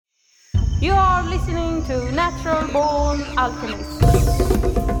You are listening to Natural Born Alchemist.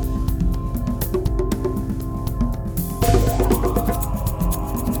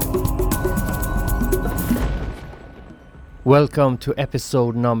 Welcome to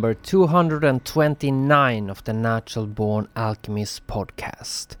episode number 229 of the Natural Born Alchemist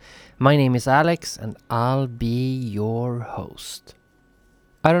podcast. My name is Alex and I'll be your host.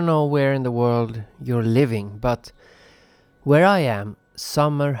 I don't know where in the world you're living, but where I am,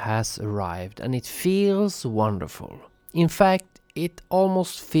 summer has arrived and it feels wonderful. In fact, it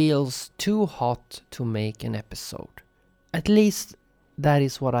almost feels too hot to make an episode. At least that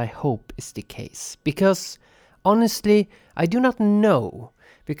is what I hope is the case, because honestly, I do not know,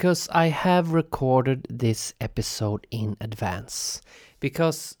 because I have recorded this episode in advance,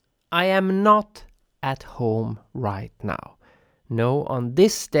 because I am not at home right now. No, on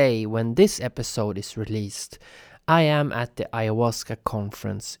this day when this episode is released, I am at the ayahuasca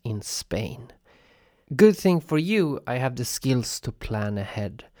conference in Spain. Good thing for you, I have the skills to plan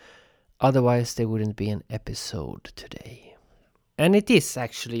ahead. Otherwise, there wouldn't be an episode today. And it is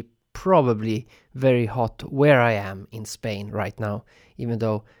actually probably very hot where I am in Spain right now, even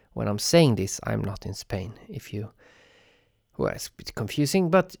though when I'm saying this, I'm not in Spain. Well, it's a bit confusing,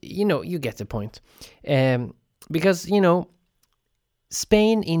 but you get the point. Because,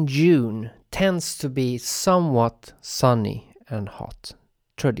 Spain in June tends to be somewhat sunny and hot,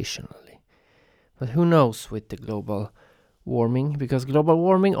 traditionally. But who knows with the global warming, because global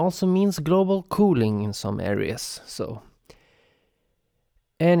warming also means global cooling in some areas. So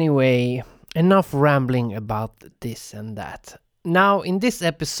anyway, enough rambling about this and that. Now, in this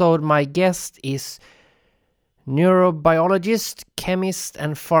episode, my guest is neurobiologist, chemist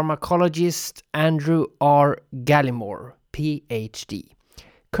and pharmacologist Andrew R. Gallimore, PhD,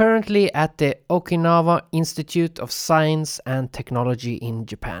 currently at the Okinawa Institute of Science and Technology in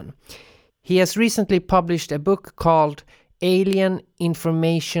Japan. He has recently published a book called Alien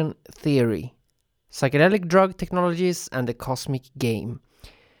Information Theory, Psychedelic Drug Technologies and the Cosmic Game.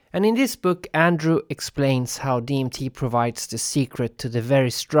 And in this book, Andrew explains how DMT provides the secret to the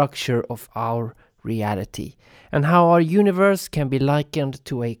very structure of our reality, and how our universe can be likened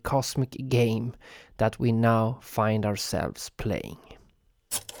to a cosmic game that we now find ourselves playing.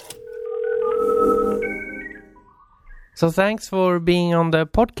 So thanks for being on the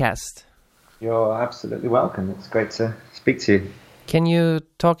podcast. You're absolutely welcome. It's great to speak to you. Can you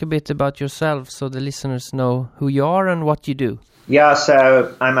talk a bit about yourself so the listeners know who you are and what you do? Yeah,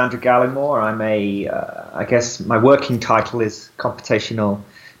 so I'm Andrew Gallimore. I'm I guess my working title is computational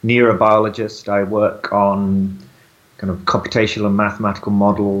neurobiologist. I work on kind of computational and mathematical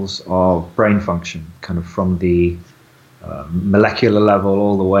models of brain function, kind of from the molecular level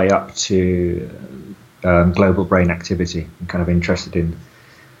all the way up to global brain activity. I'm kind of interested in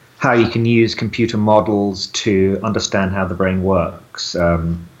how you can use computer models to understand how the brain works,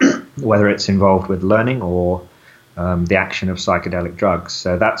 whether it's involved with learning or the action of psychedelic drugs.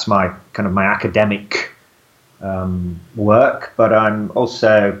 So that's my academic work, but I'm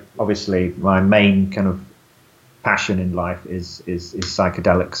also, obviously, my main kind of passion in life is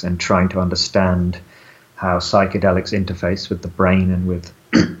psychedelics and trying to understand how psychedelics interface with the brain and with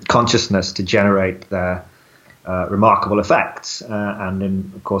consciousness to generate their remarkable effects.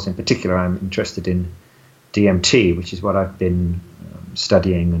 And of course, in particular, I'm interested in DMT, which is what I've been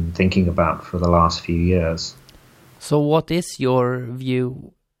studying and thinking about for the last few years. So what is your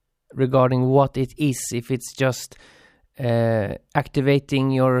view regarding what it is? If it's just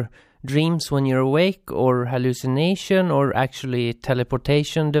activating your dreams when you're awake, or hallucination, or actually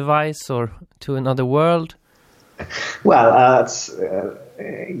teleportation device, or to another world? Well, it's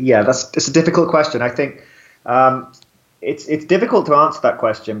a difficult question. I think it's difficult to answer that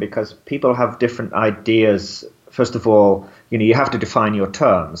question because people have different ideas. First of all, you have to define your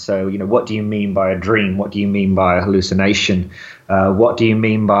terms. So, what do you mean by a dream? What do you mean by a hallucination? What do you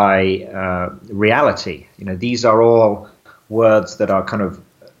mean by reality? These are all words that are kind of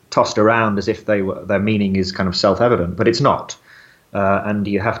tossed around as if their meaning is kind of self-evident, but it's not. And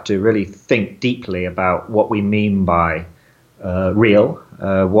you have to really think deeply about what we mean by real,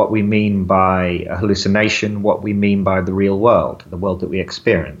 what we mean by a hallucination, what we mean by the real world, the world that we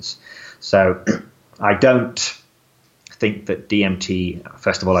experience. So I don't think that DMT,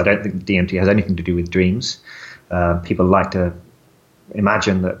 first of all, I don't think DMT has anything to do with dreams. People like to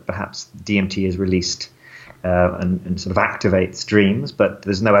imagine that perhaps DMT is released and sort of activates dreams, but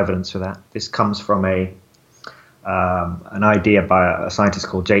there's no evidence for that. This comes from an idea by a scientist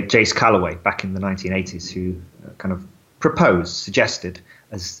called Jace Callaway back in the 1980s, who kind of suggested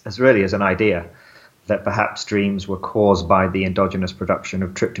as an idea that perhaps dreams were caused by the endogenous production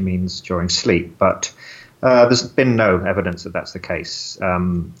of tryptamines during sleep, but there's been no evidence that that's the case.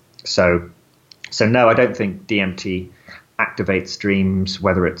 So no, I don't think DMT activates dreams,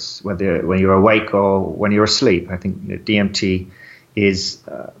 whether when you're awake or when you're asleep. I think DMT is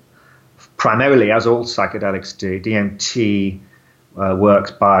primarily, as all psychedelics do, DMT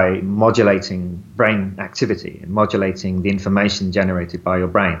works by modulating brain activity and modulating the information generated by your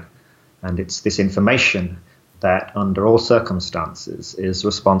brain. And it's this information that, under all circumstances, is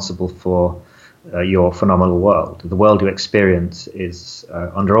responsible for your phenomenal world. The world you experience is,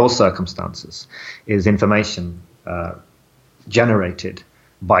 under all circumstances, is information generated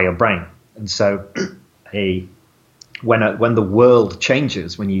by your brain. And so when the world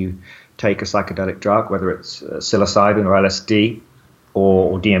changes, when you take a psychedelic drug, whether it's psilocybin or LSD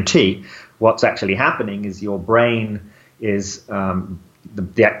or DMT, what's actually happening is your brain is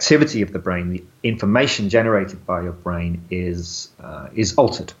the activity of the brain, the information generated by your brain is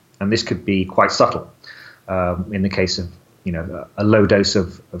altered, and this could be quite subtle. In the case of a low dose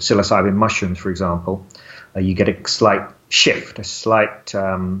of psilocybin mushrooms, for example, you get a slight shift, a slight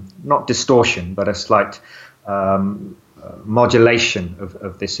not distortion, but a slight modulation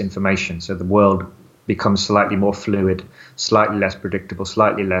of this information. So the world becomes slightly more fluid, slightly less predictable,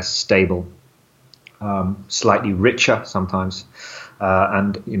 slightly less stable, slightly richer sometimes.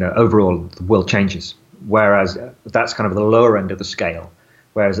 And overall the world changes. Whereas that's kind of the lower end of the scale.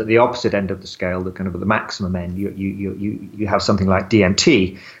 Whereas at the opposite end of the scale, the kind of the maximum end, you have something like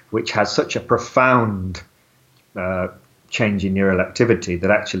DMT, which has such a profound change in neural activity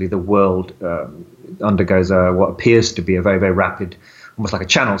that actually the world undergoes what appears to be a very, very rapid, almost like a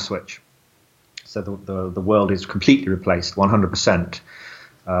channel switch. So the world is completely replaced, 100%.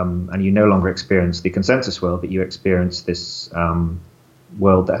 And you no longer experience the consensus world, but you experience this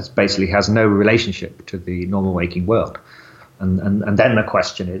world that basically has no relationship to the normal waking world. And then the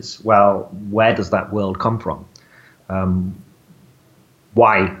question is, well, where does that world come from?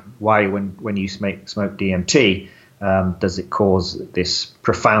 Why when you smoke DMT, does it cause this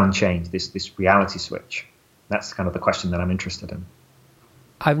profound change, this reality switch? That's kind of the question that I'm interested in.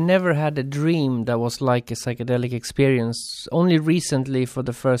 I've never had a dream that was like a psychedelic experience. Only recently, for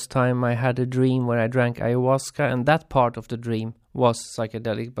the first time, I had a dream where I drank ayahuasca, and that part of the dream was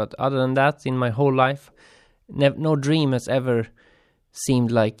psychedelic. But other than that, in my whole life, no dream has ever seemed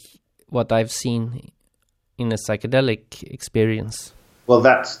like what I've seen in a psychedelic experience. Well,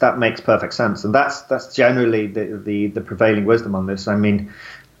 that makes perfect sense, and that's generally the prevailing wisdom on this. I mean,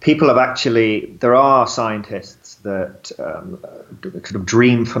 there are scientists that sort of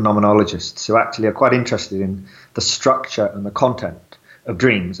dream phenomenologists who actually are quite interested in the structure and the content of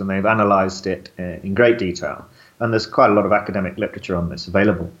dreams, and they've analyzed it in great detail. And there's quite a lot of academic literature on this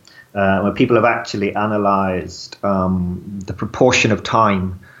available, where people have actually analyzed the proportion of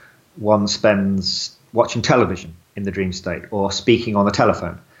time one spends watching television in the dream state or speaking on the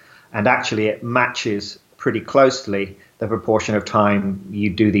telephone. And actually it matches pretty closely the proportion of time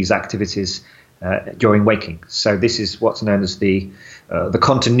you do these activities during waking. So this is what's known as the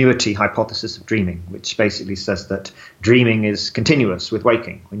continuity hypothesis of dreaming, which basically says that dreaming is continuous with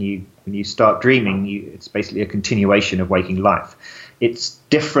waking. When you start dreaming, it's basically a continuation of waking life. It's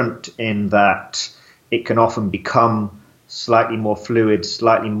different in that it can often become slightly more fluid,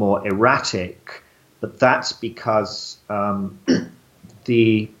 slightly more erratic, but that's because when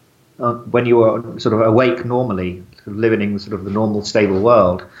you are sort of awake normally, living in sort of the normal stable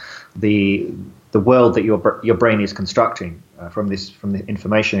world, the world that your brain is constructing from the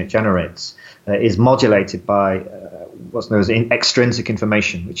information it generates is modulated by what's known as extrinsic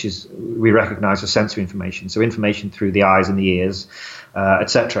information, which is we recognize as sensory information. So information through the eyes and the ears,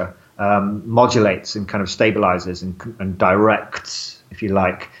 etc., modulates and kind of stabilizes and directs, if you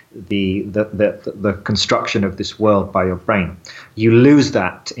like, the construction of this world by your brain. You lose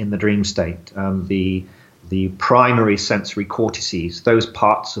that in the dream state. The primary sensory cortices, those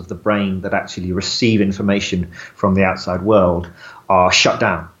parts of the brain that actually receive information from the outside world, are shut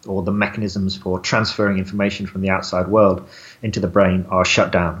down, or the mechanisms for transferring information from the outside world into the brain are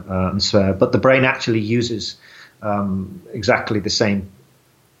shut down. But the brain actually uses exactly the same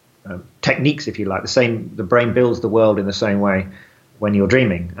techniques, if you like. The brain builds the world in the same way when you're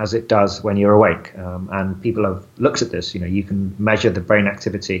dreaming as it does when you're awake. And people have looked at this. You can measure the brain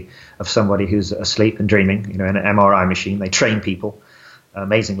activity of somebody who's asleep and dreaming. In an MRI machine, they train people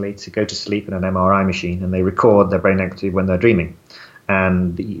amazingly to go to sleep in an MRI machine, and they record their brain activity when they're dreaming,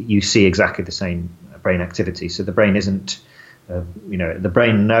 and you see exactly the same brain activity. So the brain isn't, the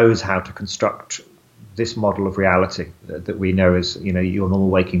brain knows how to construct this model of reality that we know as, your normal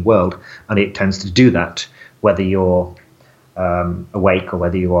waking world, and it tends to do that whether you're awake or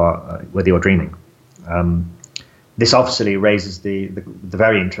whether you're dreaming. This obviously raises the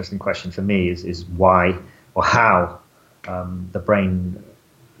very interesting question for me is why or how the brain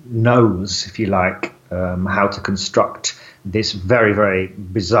knows, if you like, how to construct this very, very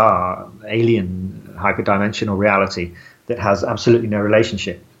bizarre alien hyperdimensional reality that has absolutely no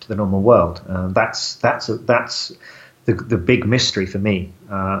relationship to the normal world. That's the big mystery for me.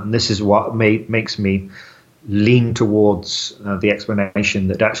 And this is what makes me lean towards the explanation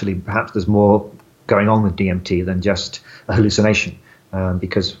that actually perhaps there's more going on with DMT than just a hallucination.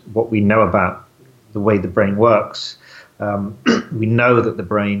 Because what we know about the way the brain works, we know that the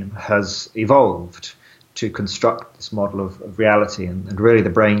brain has evolved to construct this model of reality, and really the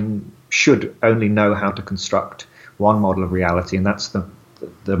brain should only know how to construct one model of reality, and that's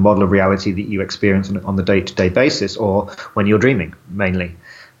the model of reality that you experience on the day-to-day basis, or when you're dreaming mainly.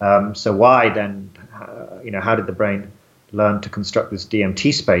 So why then, how did the brain learn to construct this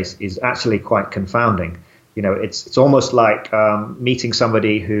DMT space is actually quite confounding. It's almost like meeting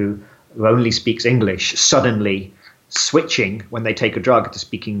somebody who only speaks English suddenly switching when they take a drug to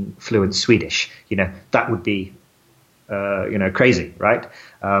speaking fluent Swedish. That would be crazy, right?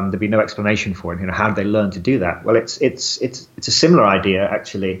 There'd be no explanation for it. How did they learn to do that? Well, it's a similar idea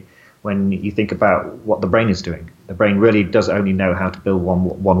actually when you think about what the brain is doing. The brain really does only know how to build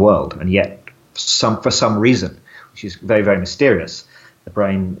one world, and yet for some reason, which is very, very mysterious, the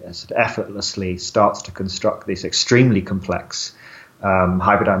brain sort of effortlessly starts to construct this extremely complex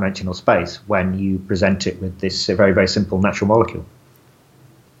hyperdimensional space when you present it with this very, very simple natural molecule.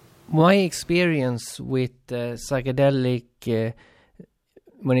 My experience with psychedelic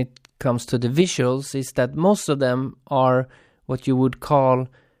when it comes to the visuals is that most of them are what you would call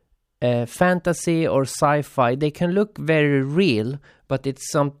fantasy or sci-fi. They can look very real, but it's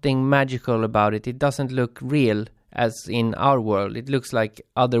something magical about it. It doesn't look real as in our world. It looks like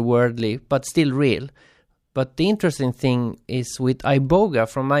otherworldly, but still real. But the interesting thing is with Iboga,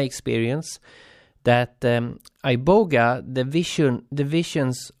 from my experience, that Iboga, the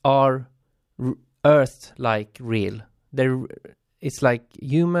visions are Earth-like real. It's like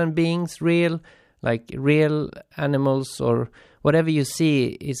human beings real, like real animals, or whatever you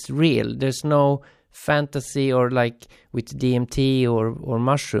see is real. There's no fantasy or like with DMT or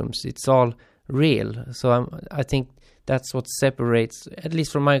mushrooms. It's all real. So I think that's what separates, at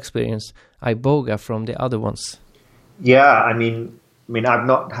least from my experience, Iboga from the other ones. Yeah, I mean, I've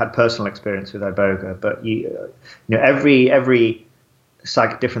not had personal experience with Iboga, but every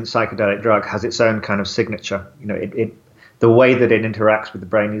different psychedelic drug has its own kind of signature. The way that it interacts with the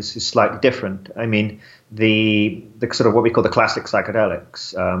brain is slightly different. I mean, the sort of what we call the classic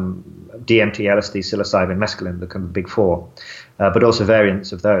psychedelics, DMT, LSD, psilocybin, mescaline, the kind of big four, but also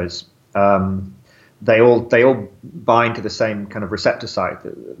variants of those. They all bind to the same kind of receptor site.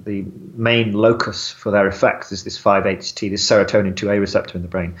 The main locus for their effects is this 5-HT, this serotonin 2A receptor in the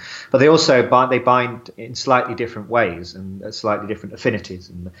brain. But they also bind in slightly different ways and at slightly different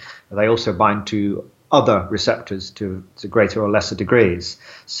affinities, and they also bind to other receptors to greater or lesser degrees.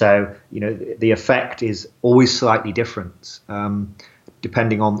 So the effect is always slightly different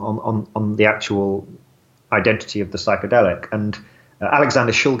depending on the actual identity of the psychedelic. And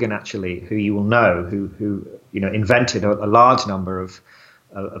Alexander Shulgin, actually, who you will know, who invented a large number of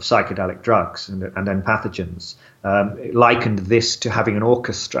psychedelic drugs and then pathogens, likened this to having an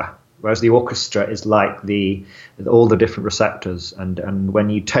orchestra, whereas the orchestra is like all the different receptors. And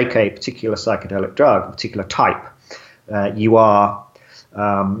when you take a particular psychedelic drug, a particular type, you're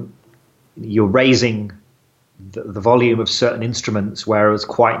raising the volume of certain instruments, whereas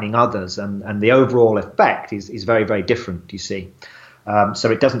quietening others, and the overall effect is very, very different, you see. So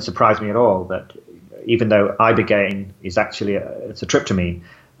it doesn't surprise me at all that even though ibogaine is actually it's a tryptamine,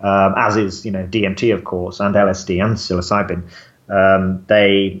 as is DMT of course, and LSD and psilocybin,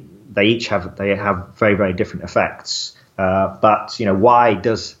 they each have very, very different effects. But why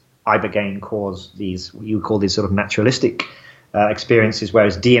does ibogaine cause these what you call these sort of naturalistic experiences,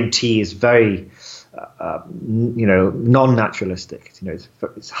 whereas DMT is very non-naturalistic.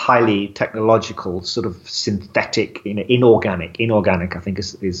 It's highly technological, sort of synthetic, inorganic. Inorganic, I think,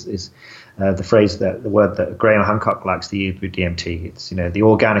 is the phrase the word that Graham Hancock likes to use with DMT. It's the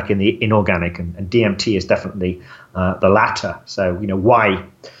organic and the inorganic, and DMT is definitely the latter. So why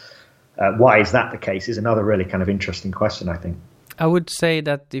is that the case is another really kind of interesting question, I think. I would say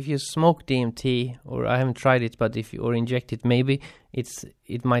that if you smoke DMT, or I haven't tried it, but or inject it, maybe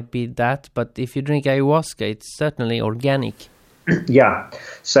it might be that. But if you drink ayahuasca, it's certainly organic. Yeah.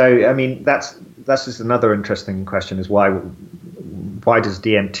 So, I mean, that's just another interesting question: is why does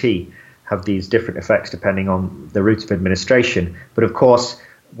DMT have these different effects depending on the route of administration? But of course,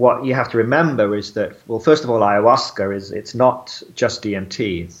 what you have to remember is that, well, first of all, ayahuasca it's not just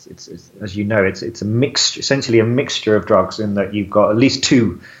DMT. It's as you know, it's a mixture, essentially a mixture of drugs, in that you've got at least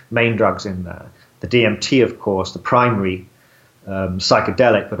two main drugs in there. The DMT, of course, the primary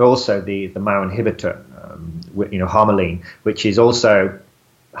psychedelic, but also the MAO inhibitor, harmaline, which is also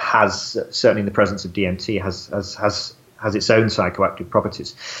has, certainly in the presence of DMT, has its own psychoactive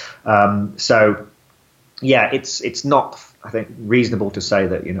properties. So, yeah, it's not, I think, reasonable to say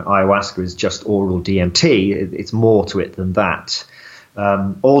that ayahuasca is just oral DMT. It's more to it than that.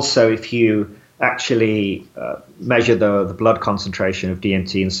 Also, if you actually measure the blood concentration of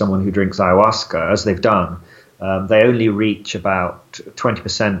DMT in someone who drinks ayahuasca, as they've done, they only reach about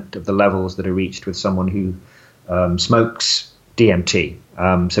 20% of the levels that are reached with someone who smokes DMT.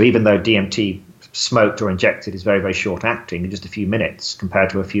 So even though DMT smoked or injected is very, very short acting, in just a few minutes compared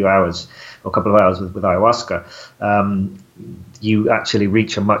to a few hours or a couple of hours with ayahuasca, you actually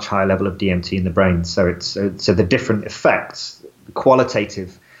reach a much higher level of DMT in the brain. So so the different effects, the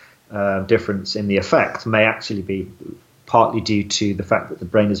qualitative difference in the effect may actually be partly due to the fact that the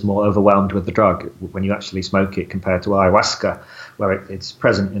brain is more overwhelmed with the drug when you actually smoke it, compared to ayahuasca, where it's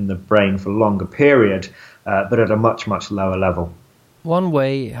present in the brain for a longer period, but at a much, much lower level. One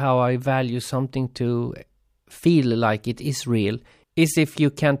way how I value something to feel like it is real is if you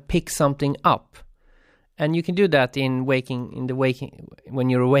can pick something up. And you can do that when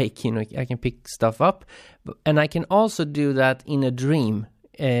you're awake, I can pick stuff up. And I can also do that in a dream.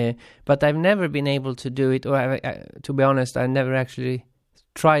 But I've never been able to do it, or to be honest, I never actually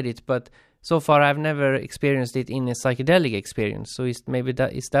tried it. But so far, I've never experienced it in a psychedelic experience. So is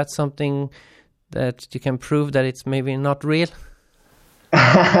that something that you can prove that it's maybe not real?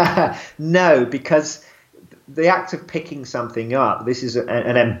 No, because the act of picking something up, this is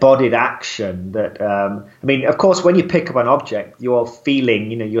an embodied action that, of course, when you pick up an object, your feeling,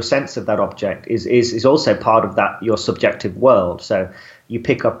 your sense of that object is also part of that, your subjective world. So you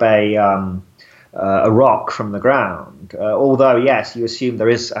pick up a rock from the ground, although, yes, you assume there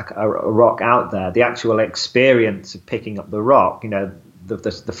is a rock out there. The actual experience of picking up the rock,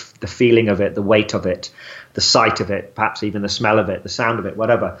 the feeling of it, the weight of it, the sight of it, perhaps even the smell of it, the sound of it,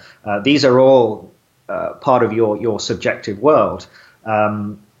 whatever. These are all part of your subjective world,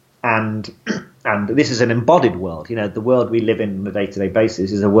 and this is an embodied world. The world we live in on a day-to-day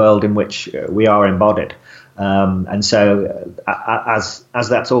basis is a world in which we are embodied, and so as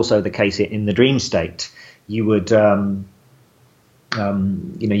that's also the case in the dream state, you would you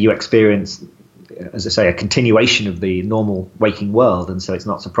experience, as I say, a continuation of the normal waking world, and so it's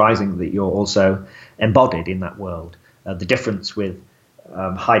not surprising that you're also embodied in that world. The difference with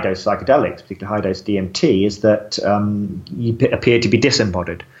high-dose psychedelics, particularly high-dose DMT, is that you appear to be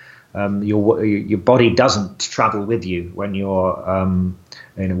disembodied. Your body doesn't travel with you when you're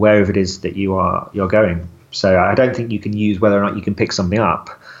wherever it is that you're going. So I don't think you can use whether or not you can pick something up.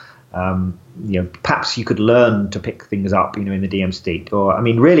 Perhaps you could learn to pick things up, in the DM state. Or,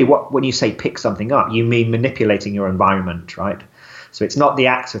 really, when you say pick something up, you mean manipulating your environment, right? So it's not the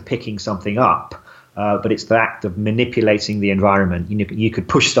act of picking something up, but it's the act of manipulating the environment. You could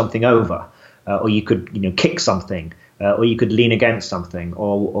push something over, or you could, kick something, or you could lean against something,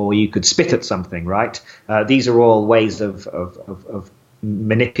 or you could spit at something, right? These are all ways of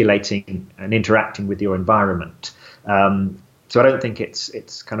manipulating and interacting with your environment. So I don't think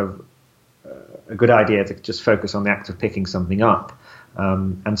it's kind of a good idea to just focus on the act of picking something up.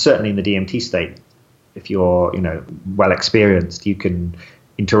 And certainly in the DMT state, if you're well experienced, you can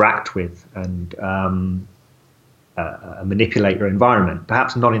interact with and manipulate your environment.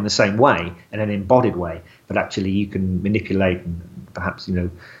 Perhaps not in the same way, in an embodied way, but actually you can manipulate and perhaps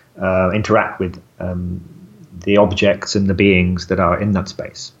interact with the objects and the beings that are in that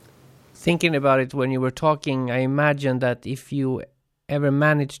space. Thinking about it when you were talking, I imagine that if you ever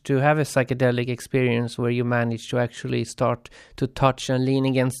managed to have a psychedelic experience where you managed to actually start to touch and lean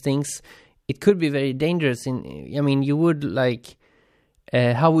against things, it could be very dangerous. You would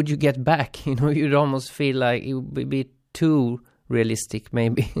how would you get back? You'd almost feel like it would be too realistic,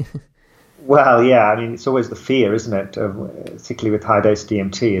 maybe. Well, yeah, it's always the fear, isn't it? Particularly with high-dose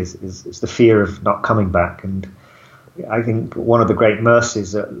DMT, is the fear of not coming back. And I think one of the great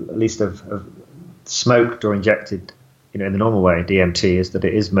mercies, at least of smoked or injected, in the normal way, DMT, is that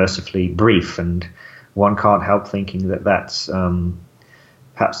it is mercifully brief, and one can't help thinking that that's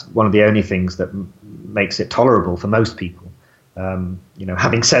perhaps one of the only things that makes it tolerable for most people.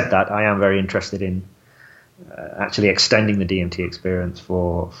 Having said that, I am very interested in actually extending the DMT experience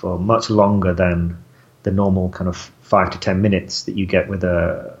for much longer than the normal kind of 5 to 10 minutes that you get with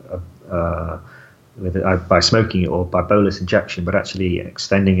by smoking it or by bolus injection, but actually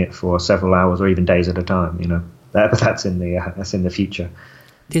extending it for several hours or even days at a time. That's in the future.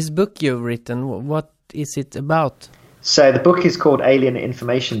 This book you've written, what is it about? So the book is called Alien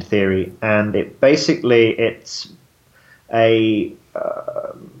Information Theory, and it's a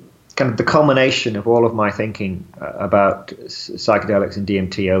kind of the culmination of all of my thinking about psychedelics and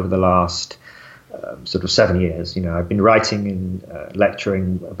DMT over the last sort of 7 years. I've been writing and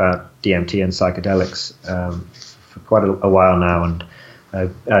lecturing about DMT and psychedelics for quite a while now, and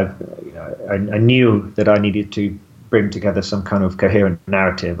I knew that I needed to bring together some kind of coherent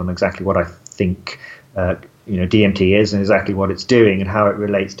narrative on exactly what I think DMT is and exactly what it's doing and how it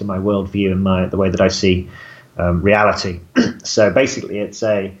relates to my worldview and the way that I see reality. So basically, it's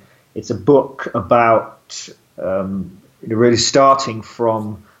a book about really starting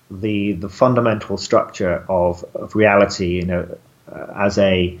from the fundamental structure of reality, as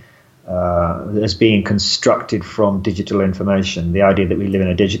being constructed from digital information, the idea that we live in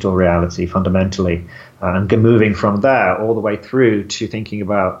a digital reality fundamentally, and moving from there all the way through to thinking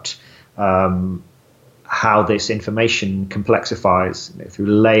about how this information complexifies through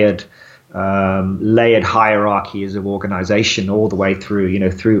layered hierarchies of organization, all the way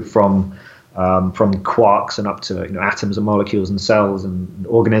through from quarks and up to atoms and molecules and cells and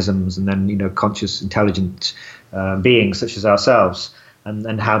organisms, and then conscious, intelligent beings such as ourselves,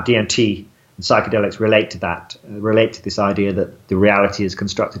 and how DMT and psychedelics relate to this idea that the reality is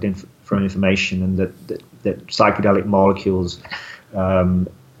constructed from information, and that psychedelic molecules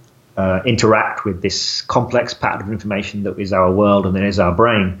interact with this complex pattern of information that is our world and then is our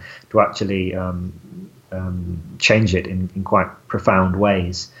brain, to actually change it in quite profound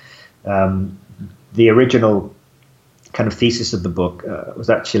ways. The original kind of thesis of the book was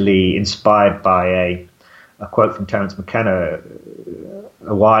actually inspired by a quote from Terence McKenna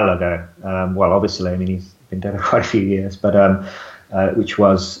a while ago. Well, obviously, he's been dead for quite a few years, but which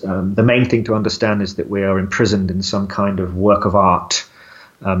was the main thing to understand is that we are imprisoned in some kind of work of art.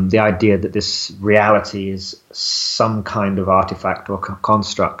 The idea that this reality is some kind of artifact or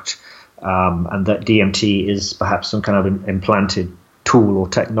construct, and that DMT is perhaps some kind of implanted tool or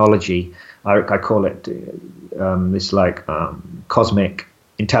technology. I call it this cosmic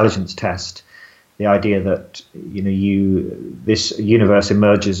intelligence test. The idea that this universe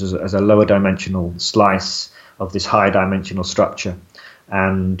emerges as a lower dimensional slice of this higher dimensional structure,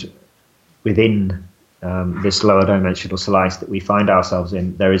 and within this lower dimensional slice that we find ourselves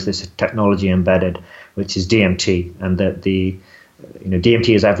in, there is this technology embedded, which is DMT, and that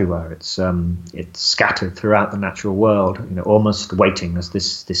DMT is everywhere. It's scattered throughout the natural world, almost waiting as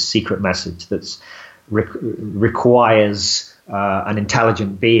this secret message that requires an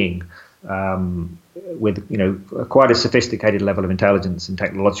intelligent being with quite a sophisticated level of intelligence and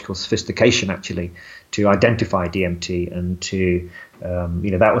technological sophistication, actually, to identify DMT, and to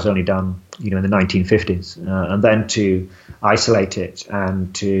that was only done in the 1950s, and then to isolate it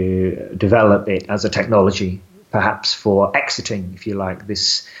and to develop it as a technology, perhaps for exiting, if you like,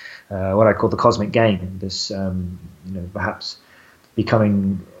 this what I call the cosmic game, this perhaps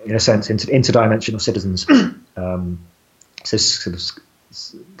becoming, in a sense, interdimensional citizens, so sort of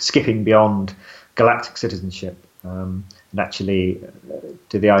skipping beyond galactic citizenship, and actually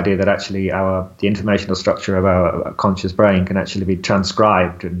to the idea that actually the informational structure of our conscious brain can actually be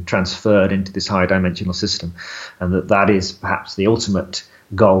transcribed and transferred into this higher dimensional system, and that is perhaps the ultimate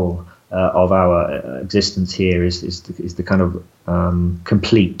goal of our existence here, is the kind of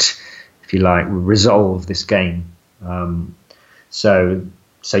complete, if you like, resolve this game. So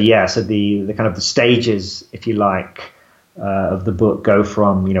the kind of the stages, if you like, of the book go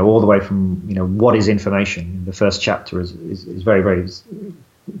from all the way from what is information. The first chapter is very, very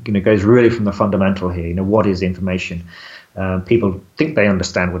goes really from the fundamental here. What is information? People think they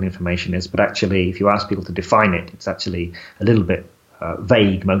understand what information is, but actually, if you ask people to define it, it's actually a little bit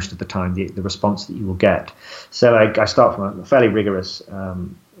vague most of the time, the response that you will get. So I start from a fairly rigorous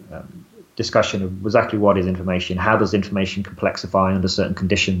discussion of exactly what is information, how does information complexify under certain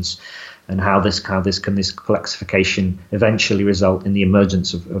conditions, and how this complexification eventually result in the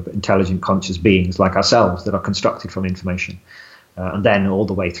emergence of intelligent conscious beings like ourselves that are constructed from information, and then all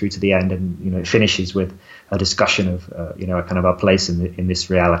the way through to the end, and it finishes with a discussion of a kind of our place in this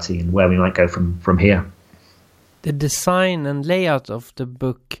reality and where we might go from here. The design and layout of the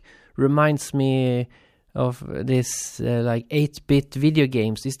book reminds me of this 8-bit video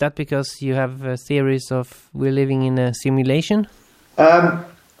games. Is that because you have theories of we're living in a simulation?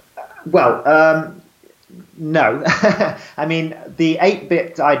 No, I mean the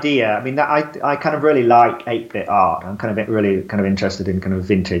 8-bit idea. I mean, I kind of really like 8-bit art. I'm really interested in kind of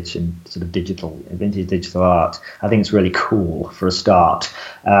vintage and sort of vintage digital art. I think it's really cool for a start,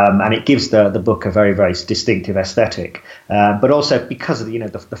 and it gives the book a very, very distinctive aesthetic. But also because of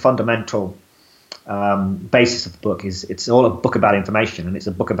the fundamental basis of the book is it's all a book about information, and it's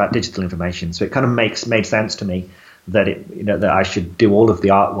a book about digital information. So it kind of made sense to me that that I should do all of the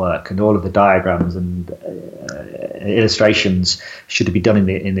artwork and all of the diagrams and illustrations should be done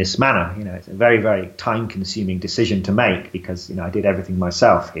in this manner. It's a very, very time-consuming decision to make because I did everything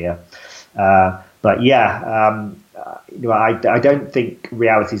myself here. But yeah, I don't think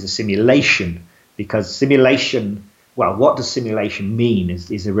reality is a simulation, because simulation. Well, what does simulation mean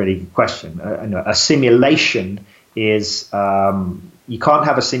is a really good question. A simulation is you can't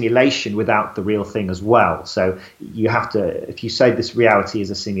have a simulation without the real thing as well. So you have to, if you say this reality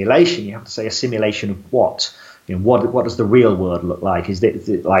is a simulation, you have to say a simulation of what? What does the real world look like? Is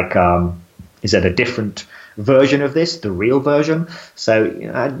it like is it a different version of this, the real version? So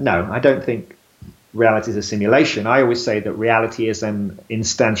no, I don't think reality is a simulation. I always say that reality is an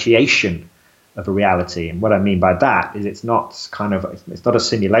instantiation of a reality, and what I mean by that is it's not a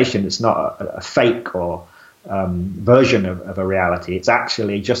simulation. It's not a fake or version of a reality. It's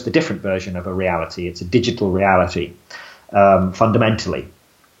actually just a different version of a reality. It's a digital reality, fundamentally.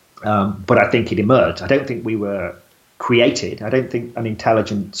 But I think it emerged. I don't think we were created. I don't think an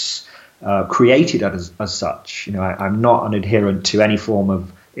intelligence created as such. I'm not an adherent to any form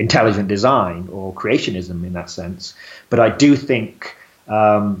of intelligent design or creationism in that sense. But I do think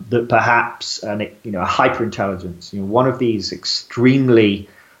that perhaps a hyper intelligence, one of these extremely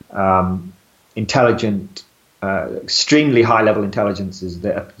intelligent, extremely high level intelligences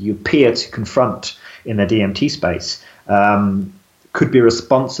that you appear to confront in the DMT space, could be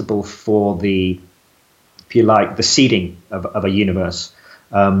responsible for the seeding of a universe.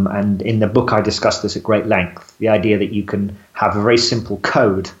 And in the book, I discussed this at great length, the idea that you can have a very simple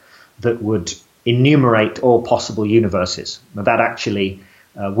code that would enumerate all possible universes. Now, that actually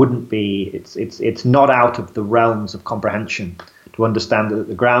wouldn't be, it's not out of the realms of comprehension to understand that at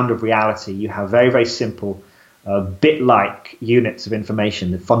the ground of reality, you have very, very simple bit-like units of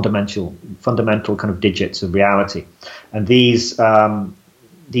information, the fundamental kind of digits of reality. And these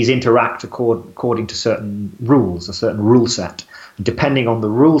interact according to certain rules, a certain rule set. And depending on the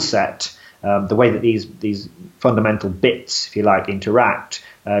rule set, the way that these fundamental bits, if you like, interact,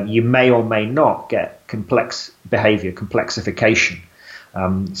 you may or may not get complex behavior, complexification.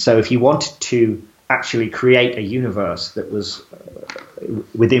 So if you wanted to actually create a universe that was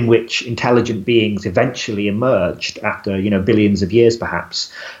within which intelligent beings eventually emerged after billions of years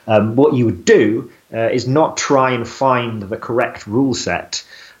perhaps, what you would do is not try and find the correct rule set,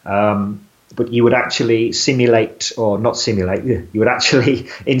 but you would actually simulate, or not simulate, you would actually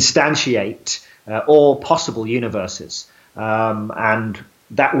instantiate all possible universes, and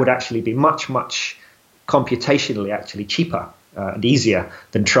that would actually be much computationally actually cheaper and easier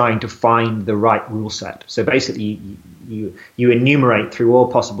than trying to find the right rule set. So basically, you enumerate through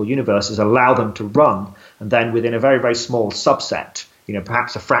all possible universes, allow them to run, and then within a very, very small subset,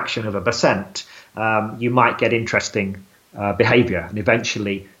 perhaps a fraction of a percent, you might get interesting behavior, and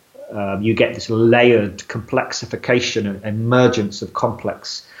eventually you get this layered complexification and emergence of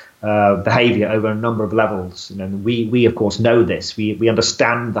complex behavior over a number of levels. And we of course know this. We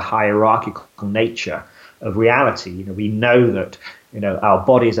understand the hierarchical nature of reality. We know that our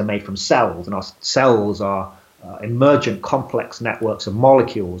bodies are made from cells, and our cells are emergent complex networks of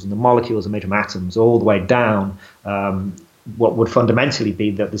molecules, and the molecules are made from atoms all the way down what would fundamentally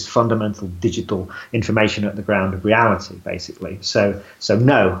be this fundamental digital information at the ground of reality, basically. So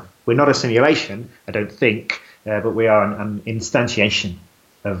no, we're not a simulation, I don't think, but we are an instantiation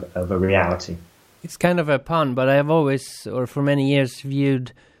of a reality. It's kind of a pun, but I have always, or for many years,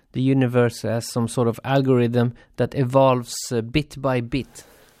 viewed the universe as some sort of algorithm that evolves bit by bit.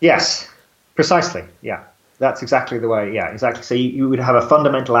 Yes, precisely. Yeah, that's exactly the way. Yeah, exactly. So you would have a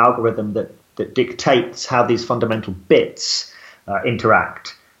fundamental algorithm that dictates how these fundamental bits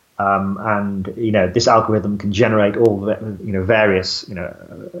interact, and this algorithm can generate all the various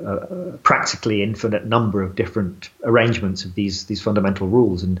practically infinite number of different arrangements of these fundamental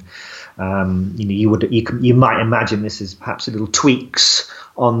rules, and you might imagine this is perhaps little tweaks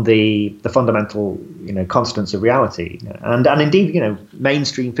on the fundamental constants of reality, and indeed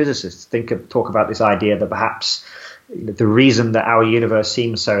mainstream physicists talk about this idea that perhaps the reason that our universe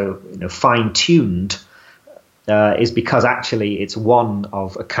seems so fine-tuned is because actually it's one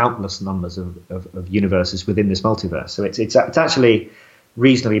of a countless numbers of universes within this multiverse. So it's actually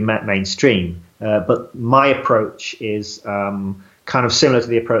reasonably mainstream. But my approach is kind of similar to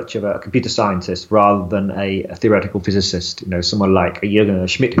the approach of a computer scientist rather than a theoretical physicist. Someone like Jürgen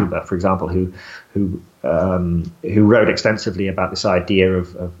Schmidhuber, for example, who wrote extensively about this idea of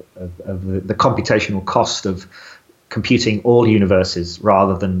the computational cost of computing all universes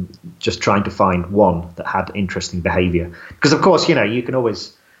rather than just trying to find one that had interesting behavior. Because of course, you can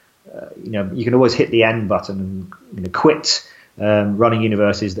always hit the end button and quit running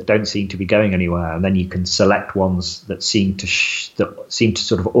universes that don't seem to be going anywhere, and then you can select ones that seem to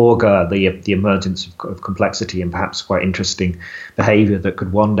sort of augur the emergence of complexity and perhaps quite interesting behavior that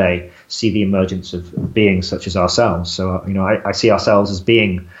could one day see the emergence of beings such as ourselves. So I see ourselves as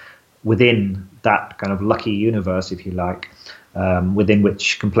being within that kind of lucky universe, if you like, within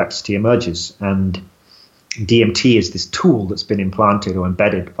which complexity emerges. And DMT is this tool that's been implanted or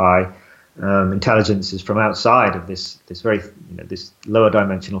embedded by intelligences from outside of this lower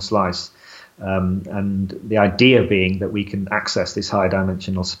dimensional slice, and the idea being that we can access this high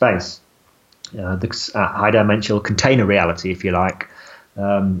dimensional space, this high dimensional container reality, if you like,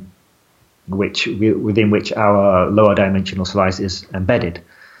 within which our lower dimensional slice is embedded,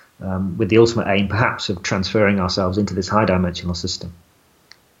 with the ultimate aim perhaps of transferring ourselves into this high dimensional system.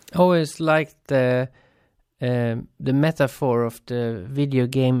 I always liked the metaphor of the video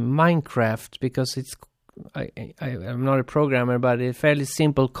game Minecraft, because I'm not a programmer, but a fairly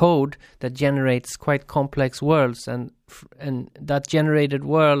simple code that generates quite complex worlds, and that generated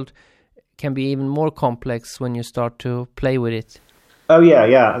world can be even more complex when you start to play with it. Oh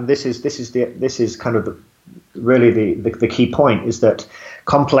yeah, and this is kind of really the key point, is that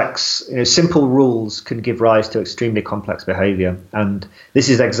complex, simple rules can give rise to extremely complex behavior. And this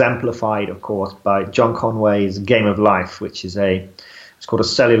is exemplified, of course, by John Conway's Game of Life, which is it's called a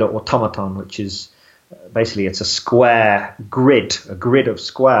cellular automaton, which is basically it's a square grid, a grid of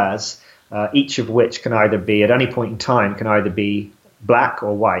squares, each of which can either be, at any point in time, can either be black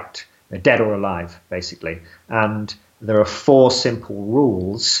or white, dead or alive, basically. And there are 4 simple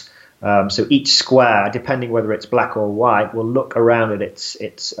rules. So each square, depending whether it's black or white, will look around at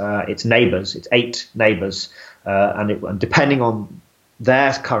its neighbors, its 8 neighbors, and depending on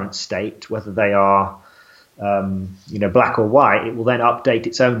their current state, whether they are black or white, it will then update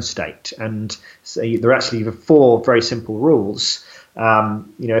its own state. And so there are actually 4 very simple rules.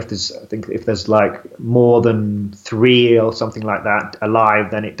 If there's like more than 3 or something like that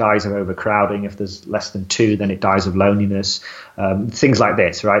alive, then it dies of overcrowding. If there's less than 2, then it dies of loneliness. Things like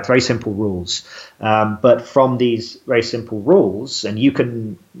this, right? Very simple rules. But from these very simple rules, and you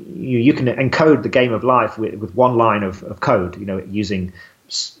can encode the game of life with one line of code, using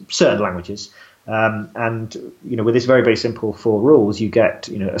certain languages. And with this very, very simple 4 rules, you get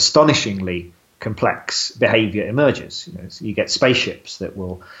astonishingly complex behavior emerges. So you get spaceships that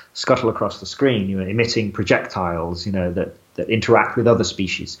will scuttle across the screen, emitting projectiles, that interact with other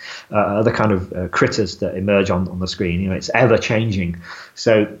species, other kind of critters that emerge on the screen. It's ever changing.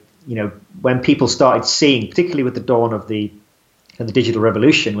 So when people started seeing, particularly with the dawn of the digital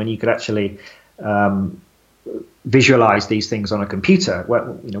revolution, when you could actually visualize these things on a computer.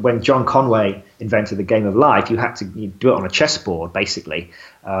 When John Conway invented the Game of Life, you had to do it on a chessboard, basically,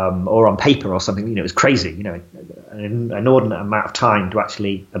 or on paper or something. It was crazy. An inordinate amount of time to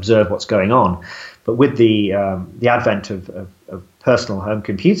actually observe what's going on. But with the advent of personal home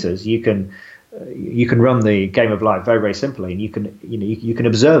computers, you can run the Game of Life very, very simply, and you can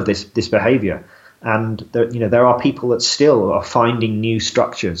observe this behavior. And there are people that still are finding new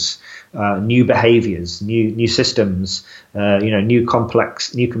structures, new behaviors, new systems, new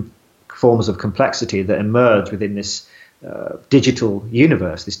forms of complexity that emerge within this digital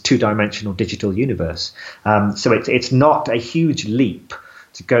universe, this 2-dimensional digital universe. So it's not a huge leap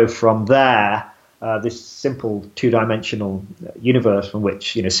to go from there, this simple 2-dimensional universe from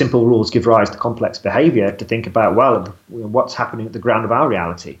which simple rules give rise to complex behavior, to think about, well, what's happening at the ground of our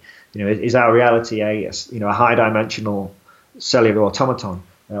reality. Is our reality a high-dimensional cellular automaton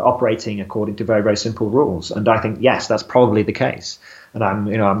operating according to very, very simple rules? And I think, yes, that's probably the case. And I'm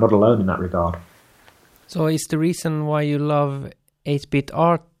not alone in that regard. So is the reason why you love 8-bit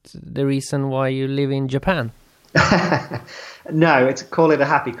art the reason why you live in Japan? No, call it a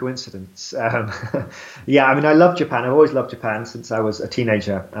happy coincidence. Yeah, I love Japan. I've always loved Japan since I was a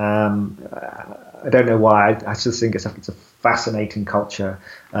teenager. I don't know why. I just think it's a fascinating culture.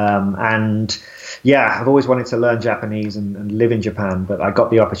 And yeah, I've always wanted to learn Japanese and live in Japan, but I got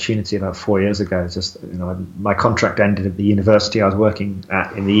the opportunity about 4 years ago. My contract ended at the university I was working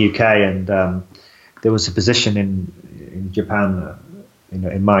at in the UK, and there was a position in Japan,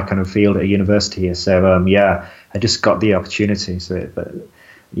 in my kind of field at a university here. So yeah, I just got the opportunity.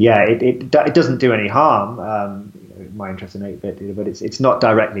 yeah, it doesn't do any harm. My interest in 8-bit, but it's not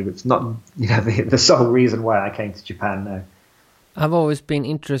directly. It's not the sole reason why I came to Japan. No. I've always been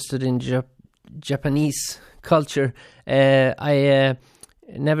interested in Japanese culture. I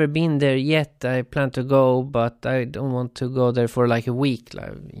never been there yet. I plan to go, but I don't want to go there for like a week. Like,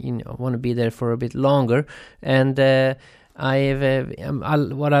 I want to be there for a bit longer. And what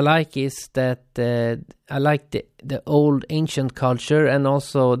I like is that I like the old ancient culture, and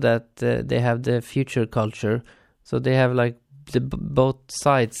also that they have the future culture. So they have like both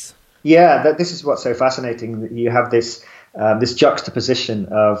sides. Yeah, this is what's so fascinating. You have this juxtaposition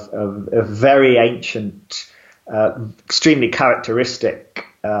of very ancient, extremely characteristic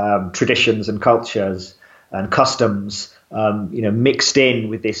traditions and cultures and customs, mixed in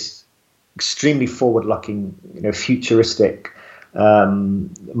with this extremely forward-looking, futuristic,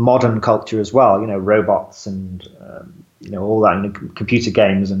 modern culture as well. Robots and all that, computer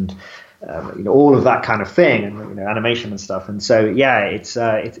games and all of that kind of thing, and animation and stuff. And so, yeah, it's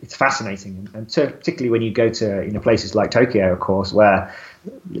fascinating, and so particularly when you go to places like Tokyo, of course, where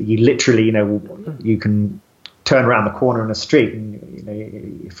you literally you can turn around the corner in a street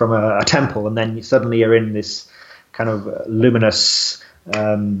and, from a temple, and then suddenly you're in this kind of luminous,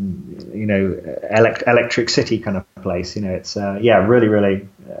 electric city kind of place. It's really, really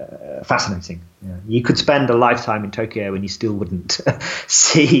fascinating. Yeah. You could spend a lifetime in Tokyo and you still wouldn't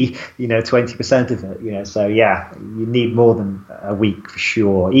see 20% of it. So yeah, you need more than a week for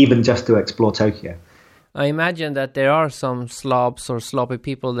sure, even just to explore Tokyo. I imagine that there are some slobs or sloppy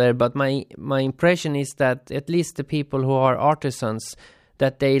people there, but my impression is that at least the people who are artisans,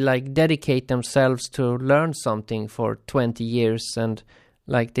 that they like dedicate themselves to learn something for 20 years, and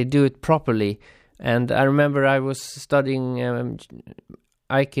like they do it properly. And I remember I was studying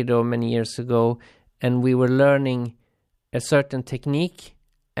Aikido many years ago, and we were learning a certain technique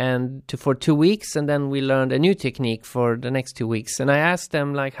for 2 weeks, and then we learned a new technique for the next 2 weeks. And I asked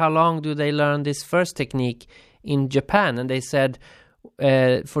them, like, how long do they learn this first technique in Japan? And they said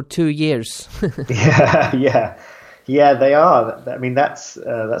for 2 years. Yeah, they are. I mean, that's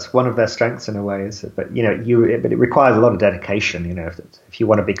one of their strengths in a way. But it requires a lot of dedication. If you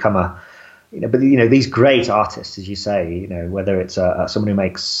want to become these great artists, as you say, whether it's someone who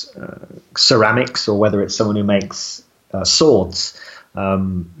makes ceramics or whether it's someone who makes swords,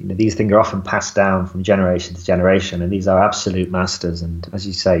 these things are often passed down from generation to generation, and these are absolute masters. And as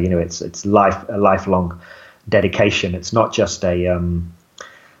you say, it's a lifelong dedication. It's not just just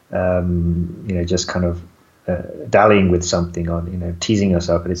kind of dallying with something or teasing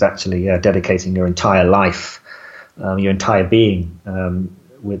yourself, but it's actually dedicating your entire life, your entire being,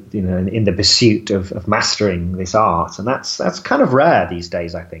 with in the pursuit of mastering this art. And that's kind of rare these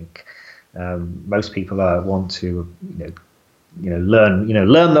days, I think. Most people want to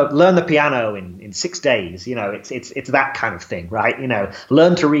learn the piano in 6 days. It's that kind of thing, right?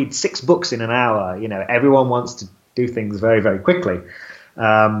 Learn to read 6 books in an hour. Everyone wants to do things very, very quickly.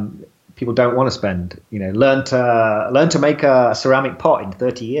 People don't want to spend, learn to make a ceramic pot in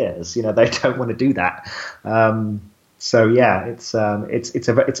 30 years. They don't want to do that. So yeah,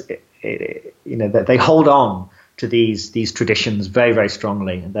 they hold on to these traditions very, very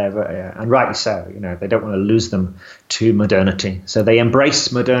strongly, and and rightly so. They don't want to lose them to modernity. So they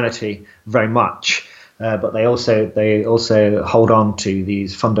embrace modernity very much, but they also hold on to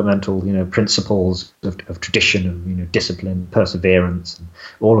these fundamental principles of tradition, of discipline, perseverance, and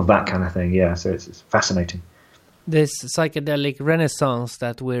all of that kind of thing. Yeah, so it's fascinating. This psychedelic renaissance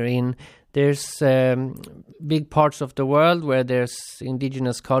that we're in, there's big parts of the world where there's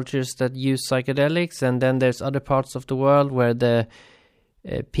indigenous cultures that use psychedelics, and then there's other parts of the world where the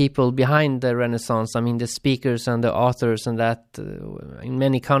people behind the renaissance, the speakers and the authors and that, in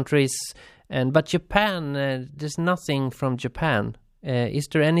many countries. But Japan, there's nothing from Japan. Is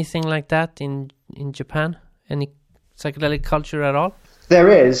there anything like that in Japan? Any psychedelic culture at all? There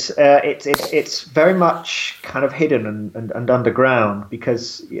is. It's very much kind of hidden and underground,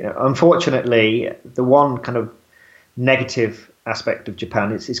 because unfortunately the one kind of negative aspect of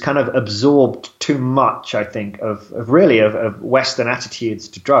Japan is it's kind of absorbed too much, I think, of Western attitudes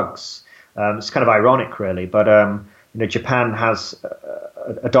to drugs. It's kind of ironic, really, but Japan has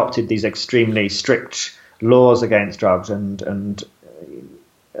adopted these extremely strict laws against drugs, and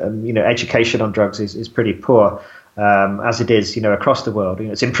education on drugs is pretty poor. As it is, across the world.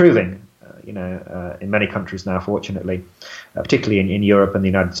 It's improving, in many countries now, fortunately, particularly in Europe and the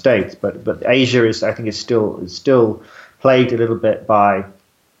United States. But Asia is still plagued a little bit by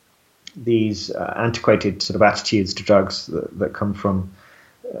these antiquated sort of attitudes to drugs that come from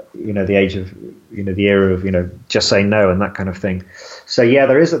the age of, the era of, just say no and that kind of thing. So yeah,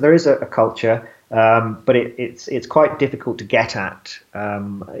 there is a culture, but it's quite difficult to get at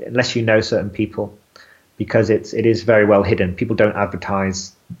unless you know certain people, because it is very well hidden. People don't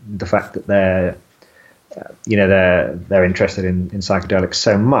advertise the fact that they're interested in psychedelics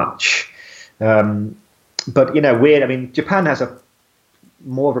so much. But weird. I mean, Japan has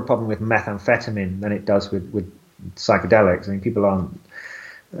more of a problem with methamphetamine than it does with psychedelics. I mean, people aren't.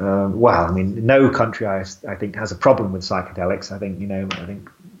 No country I think has a problem with psychedelics. I think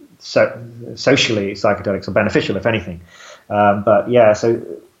socially psychedelics are beneficial, if anything. But yeah,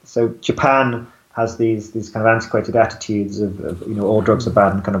 so Japan has these kind of antiquated attitudes of all drugs are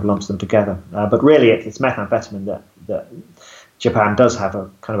bad and kind of lumps them together. But really, it's methamphetamine that Japan does have a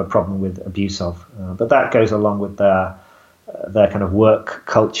kind of a problem with abuse of. But that goes along with their kind of work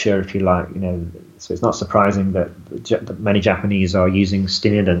culture, if you like. So it's not surprising that many Japanese are using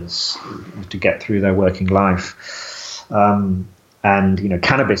stimulants to get through their working life. And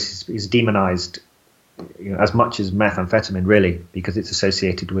cannabis is demonized as much as methamphetamine, really, because it's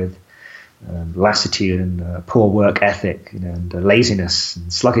associated with lassitude and poor work ethic, and laziness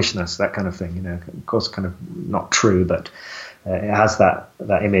and sluggishness, that kind of thing. Of course, kind of not true, but it has that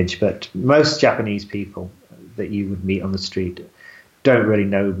image. But most Japanese people that you would meet on the street don't really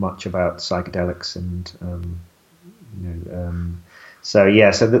know much about psychedelics, and so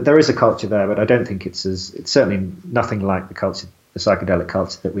there is a culture there, but I don't think it's certainly nothing like the psychedelic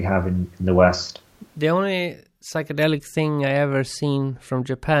culture that we have in the West. The only psychedelic thing I ever seen from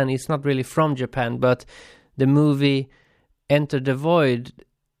Japan is not really from Japan, but the movie Enter the Void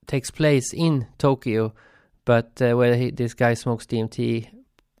takes place in Tokyo, but where this guy smokes DMT,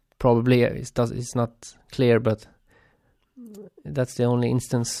 probably it's not clear, but that's the only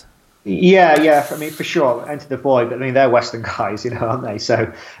instance. Yeah. I mean, for sure, Enter the Void. But I mean, they're Western guys, aren't they?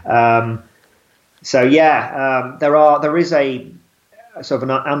 So, there is a sort of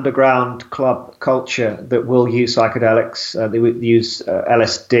an underground club culture that will use psychedelics. They would use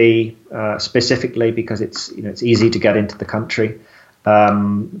LSD specifically because it's easy to get into the country,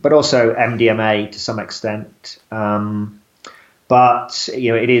 but also MDMA to some extent. But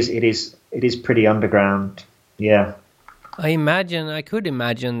it is pretty underground. Yeah. I could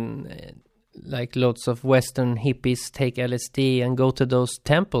imagine like lots of Western hippies take LSD and go to those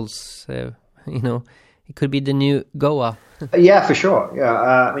temples. It could be the new Goa. Yeah, for sure. Yeah,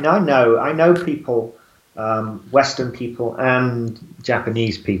 I mean, I know people, Western people and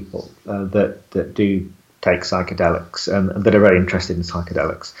Japanese people that do take psychedelics and that are very interested in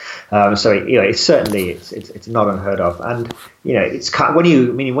psychedelics. So it's not unheard of, and it's when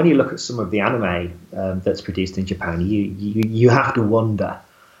you look at some of the anime that's produced in Japan, you have to wonder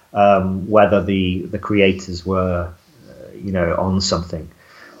whether the creators were on something.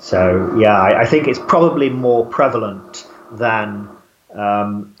 So yeah, I think it's probably more prevalent than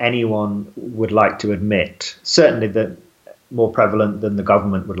anyone would like to admit. Certainly more prevalent than the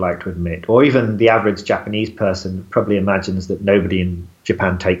government would like to admit, or even the average Japanese person probably imagines that nobody in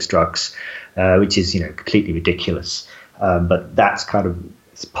Japan takes drugs, which is completely ridiculous. But that's kind of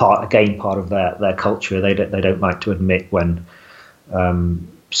part of their culture. They don't like to admit when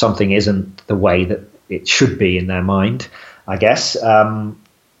something isn't the way that it should be in their mind, I guess.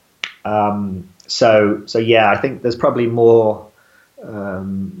 So yeah, I think there's probably more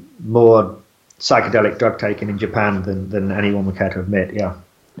psychedelic drug taken in Japan than anyone would care to admit. Yeah,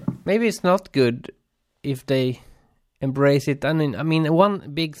 maybe it's not good if they embrace it. I mean,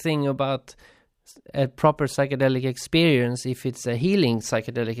 one big thing about a proper psychedelic experience, if it's a healing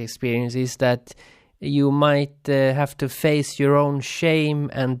psychedelic experience, is that you might have to face your own shame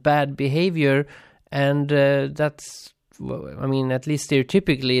and bad behavior, and that's, I mean, at least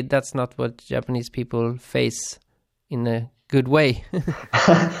stereotypically, that's not what Japanese people face in a good way.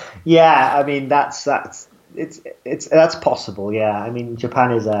 Yeah, I mean that's possible. Yeah, I mean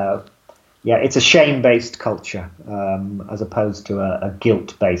Japan is it's a shame-based culture as opposed to a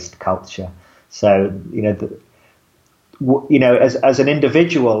guilt-based culture. So as an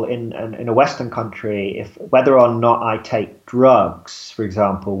individual in a Western country, if whether or not I take drugs, for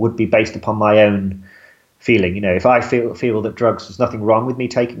example, would be based upon my own feeling. If I feel that drugs, there's nothing wrong with me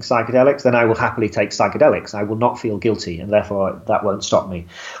taking psychedelics, then I will happily take psychedelics. I will not feel guilty, and therefore that won't stop me.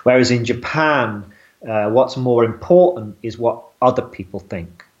 Whereas in Japan, what's more important is what other people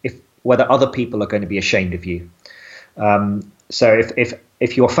think, whether other people are going to be ashamed of you. So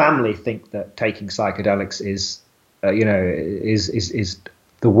if your family think that taking psychedelics is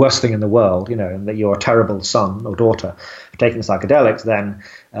the worst thing in the world, and that you're a terrible son or daughter for taking psychedelics, then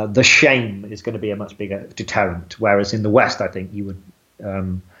the shame is going to be a much bigger deterrent. Whereas in the West, I think you would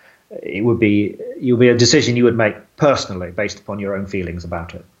it would be a decision you would make personally based upon your own feelings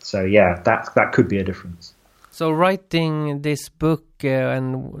about it. So yeah, that could be a difference. So writing this book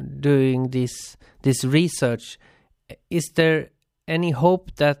and doing this research, is there any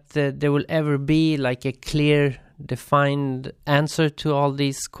hope that there will ever be like a clear, defined answer to all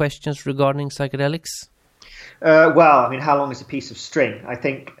these questions regarding psychedelics? Well, I mean, how long is a piece of string? I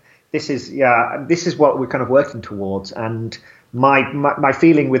think this is what we're kind of working towards. And my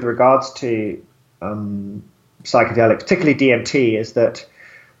feeling with regards to psychedelics, particularly DMT, is that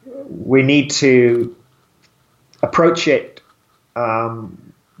we need to approach it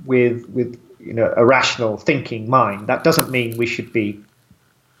with a rational thinking mind. That doesn't mean we should be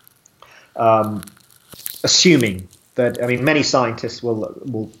assuming that. I mean, many scientists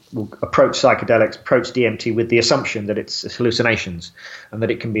will approach psychedelics, approach DMT with the assumption that it's hallucinations and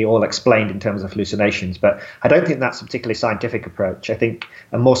that it can be all explained in terms of hallucinations. But I don't think that's a particularly scientific approach. I think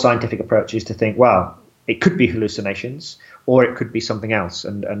a more scientific approach is to think, well, it could be hallucinations or it could be something else,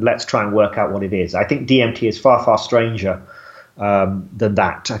 and let's try and work out what it is. I think DMT is far, far stranger than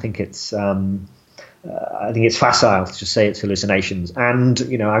that. I think it's facile to just say it's hallucinations. And,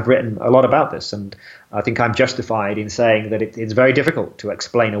 I've written a lot about this, and I think I'm justified in saying that it's very difficult to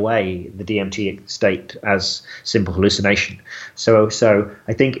explain away the DMT state as simple hallucination. So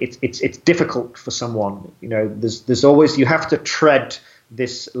I think it's difficult for someone, there's always, you have to tread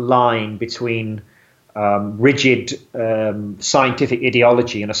this line between rigid scientific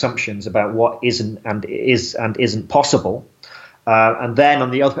ideology and assumptions about what isn't and isn't possible. And then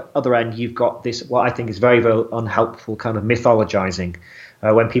on the other end, you've got this, what I think is very, very unhelpful kind of mythologizing,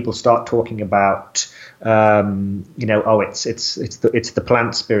 when people start talking about, it's the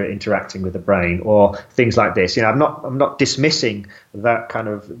plant spirit interacting with the brain, or things like this. I'm not dismissing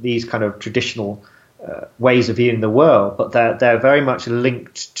these kind of traditional ways of viewing the world, but they're very much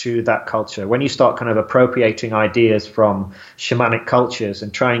linked to that culture. When you start kind of appropriating ideas from shamanic cultures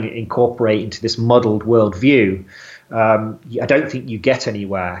and trying to incorporate into this muddled worldview, I don't think you get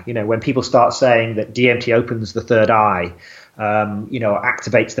anywhere. When people start saying that DMT opens the third eye,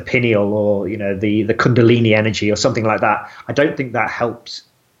 activates the pineal, or the Kundalini energy or something like that, I don't think that helps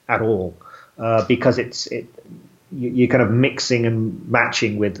at all, because you're kind of mixing and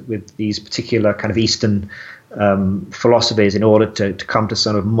matching with these particular kind of Eastern philosophies in order to come to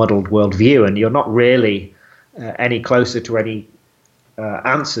sort of muddled worldview, and you're not really any closer to any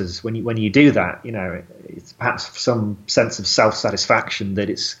answers when you do that. It's perhaps some sense of self-satisfaction that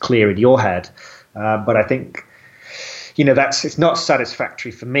it's clear in your head, but I think it's not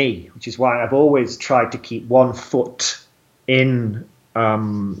satisfactory for me, which is why I've always tried to keep one foot in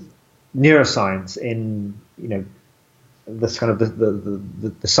neuroscience, in this kind of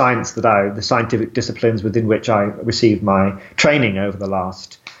the science the scientific disciplines within which I received my training over the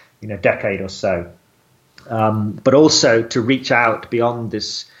last decade or so. But also to reach out beyond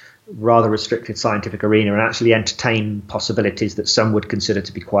this rather restricted scientific arena and actually entertain possibilities that some would consider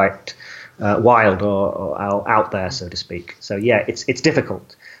to be quite wild or out there, so to speak. So yeah, it's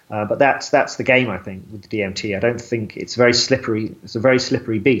difficult, but that's the game, I think, with the DMT. I don't think it's very slippery. It's a very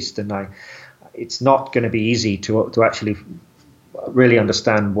slippery beast, and it's not going to be easy to actually really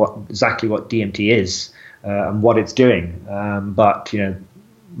understand exactly what DMT is and what it's doing. But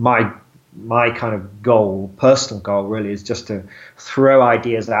my kind of personal goal really is just to throw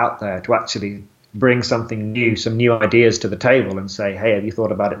ideas out there, to actually bring something new, some new ideas to the table and say, hey, have you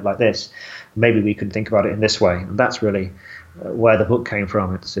thought about it like this? Maybe we could think about it in this way. And that's really where the book came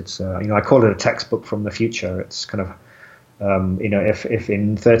from. It's I call it a textbook from the future. It's kind of, if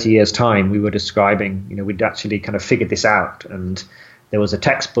in 30 years time we were describing, we'd actually kind of figured this out, and there was a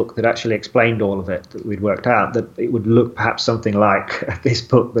textbook that actually explained all of it that we'd worked out, that it would look perhaps something like this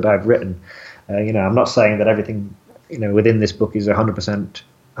book that I've written. I'm not saying that everything within this book is 100%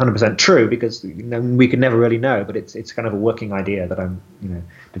 true, because we could never really know, but it's kind of a working idea that I'm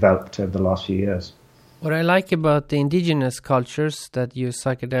developed over the last few years. What I like about the indigenous cultures that use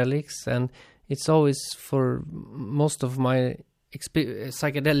psychedelics, and it's always, for most of my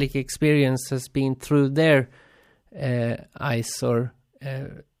psychedelic experience has been through their eyes or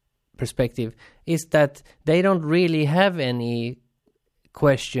perspective, is that they don't really have any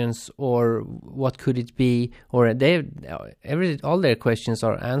questions or what could it be, or all their questions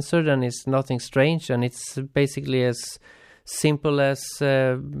are answered, and it's nothing strange, and it's basically as simple as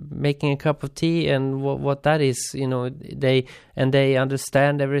making a cup of tea, and what that is. They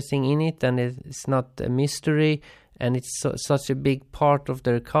understand everything in it, and it's not a mystery, and it's such a big part of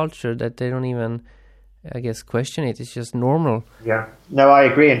their culture that they don't even, I guess, question it. It's just normal. Yeah, no, I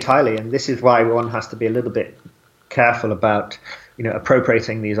agree entirely, and this is why one has to be a little bit careful about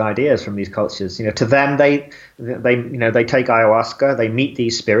appropriating these ideas from these cultures. To them, they take ayahuasca, they meet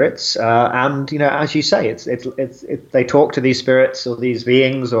these spirits, and as you say, they talk to these spirits or these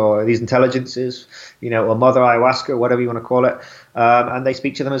beings or these intelligences, or Mother Ayahuasca, whatever you want to call it, and they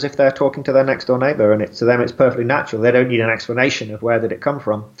speak to them as if they're talking to their next door neighbor, and to them it's perfectly natural. They don't need an explanation of where did it come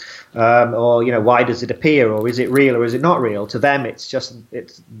from, or why does it appear, or is it real or is it not real. To them, it's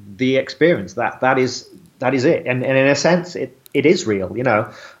the experience that is it, and in a sense it is real.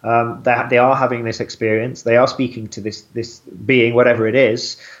 That they are having this experience, they are speaking to this being, whatever it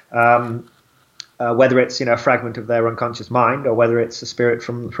is, whether it's a fragment of their unconscious mind or whether it's a spirit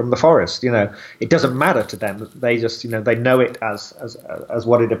from the forest. It doesn't matter to them. They just they know it as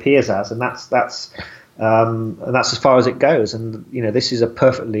what it appears as, and that's as far as it goes. And this is a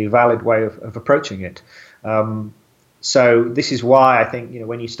perfectly valid way of approaching it. So this is why I think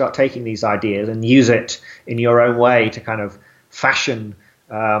when you start taking these ideas and use it in your own way to kind of fashion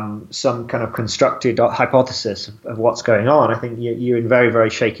some kind of constructed hypothesis of what's going on, I think you're in very, very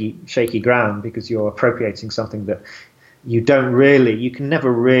shaky ground, because you're appropriating something that you can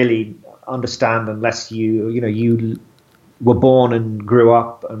never really understand unless you were born and grew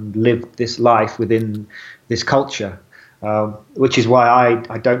up and lived this life within this culture, which is why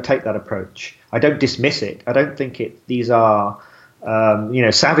I don't take that approach. I don't dismiss it. I don't think these are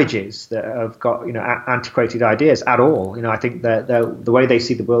savages that have got antiquated ideas at all. I think that the way they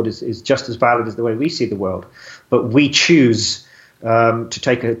see the world is just as valid as the way we see the world, but we choose to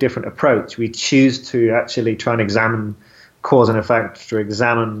take a different approach. We choose to actually try and examine cause and effect, to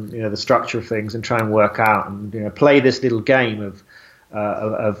examine the structure of things and try and work out and play this little game of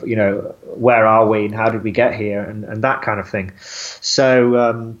where are we and how did we get here and that kind of thing.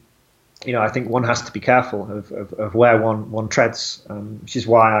 So I think one has to be careful of where one treads, which is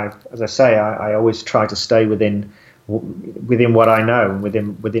why I always try to stay within what I know and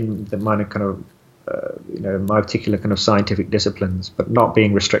within the minor kind of my particular kind of scientific disciplines, but not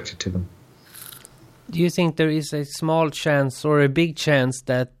being restricted to them. Do you think there is a small chance or a big chance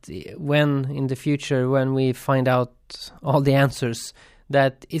that when in the future, when we find out all the answers,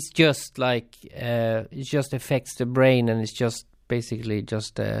 that it's just like it just affects the brain and it's just basically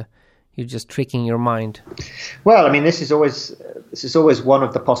just you're just tricking your mind? Well, I mean, this is always one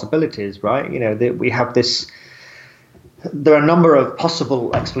of the possibilities, right? We have this. There are a number of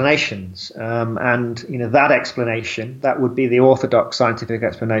possible explanations, and that explanation, that would be the orthodox scientific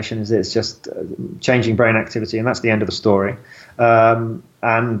explanation, is it's just changing brain activity, and that's the end of the story. And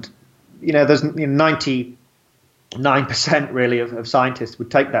there's 99% really of scientists would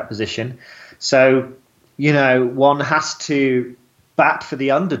take that position. So one has to bat for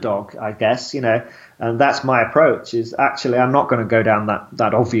the underdog, I guess, and that's my approach. Is actually I'm not going to go down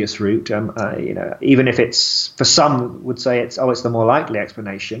that obvious route. Even if it's, for some would say it's the more likely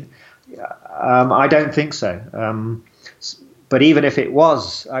explanation. I don't think so. But even if it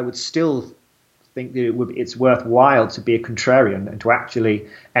was, I would still think that it's worthwhile to be a contrarian and to actually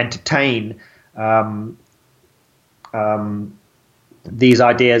entertain these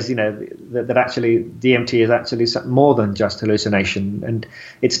ideas, that actually DMT is actually more than just hallucination, and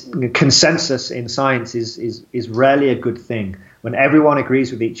it's consensus in science is rarely a good thing. When everyone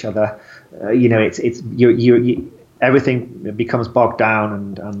agrees with each other, everything becomes bogged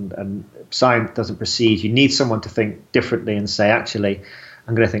down and science doesn't proceed. You need someone to think differently and say, actually,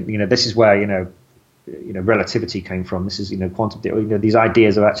 I'm going to think, this is where relativity came from. This is quantum. These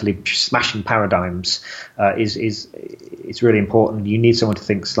ideas of actually smashing paradigms it's really important. You need someone to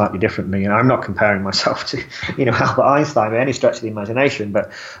think slightly differently. And I'm not comparing myself to Albert Einstein by any stretch of the imagination,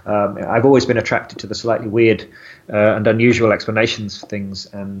 but I've always been attracted to the slightly weird and unusual explanations for things,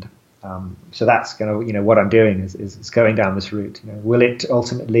 and so that's what I'm doing is going down this route. Will it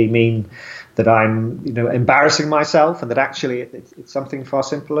ultimately mean that I'm embarrassing myself and that actually it's something far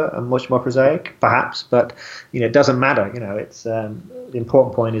simpler and much more prosaic, perhaps? But it doesn't matter. It's the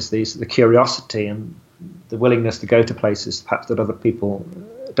important point is the curiosity and the willingness to go to places perhaps that other people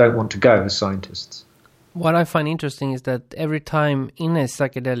don't want to go as scientists. What I find interesting is that every time in a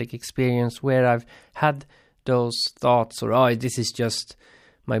psychedelic experience where I've had those thoughts, or this is just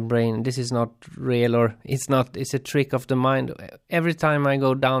my brain, this is not real, or it's a trick of the mind, every time I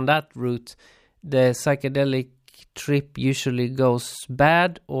go down that route, the psychedelic trip usually goes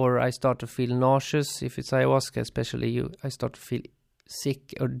bad, or I start to feel nauseous. If it's ayahuasca especially, I start to feel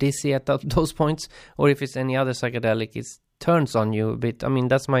sick or dizzy at those points, or if it's any other psychedelic, it turns on you a bit. I mean,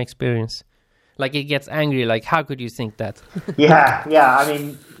 that's my experience. Like, it gets angry, like, how could you think that? yeah I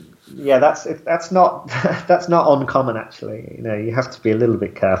mean, that's not uncommon, actually. You have to be a little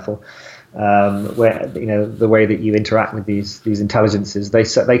bit careful. where the way that you interact with these intelligences,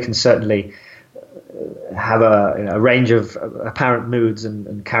 they can certainly have a range of apparent moods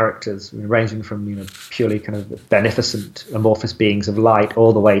and characters, ranging from purely kind of beneficent amorphous beings of light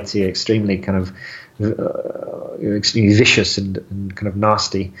all the way to extremely kind of extremely vicious and kind of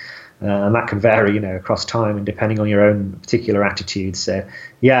nasty. And that can vary, across time and depending on your own particular attitude. So,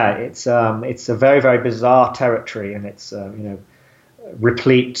 yeah, it's a very, very bizarre territory, and it's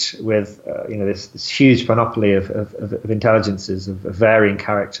replete with this huge panoply of intelligences of varying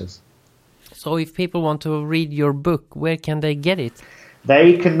characters. So, if people want to read your book, where can they get it?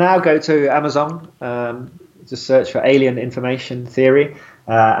 They can now go to Amazon, just search for Alien Information Theory,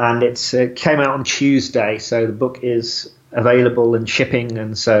 and it came out on Tuesday. So the book is available and shipping,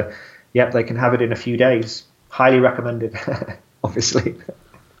 and so. Yep, they can have it in a few days. Highly recommended, obviously.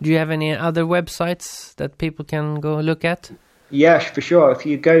 Do you have any other websites that people can go look at? Yes, for sure. If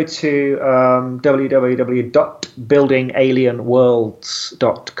you go to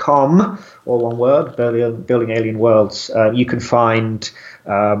www.buildingalienworlds.com, all one word, Building Alien Worlds, you can find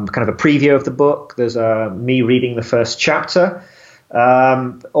kind of a preview of the book. There's me reading the first chapter.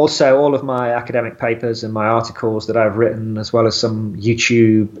 Also, all of my academic papers and my articles that I've written, as well as some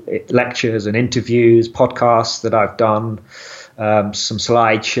YouTube lectures and interviews, podcasts that I've done, some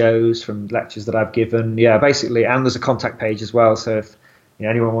slideshows from lectures that I've given. Yeah, basically, and there's a contact page as well. So if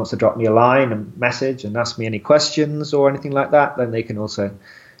anyone wants to drop me a line, a message, and ask me any questions or anything like that, then they can also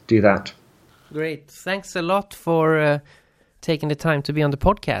do that. Great. Thanks a lot for taking the time to be on the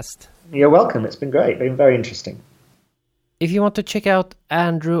podcast. You're welcome. It's been great. Been very interesting. If you want to check out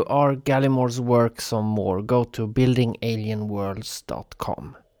Andrew R. Galimore's work some more, go to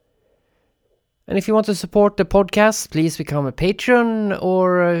buildingalienworlds.com. And if you want to support the podcast, please become a patron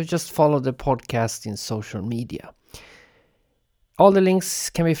or just follow the podcast in social media. All the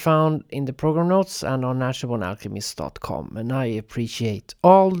links can be found in the program notes and on naturalbornalchemist.com, and I appreciate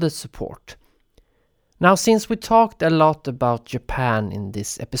all the support. Now, since we talked a lot about Japan in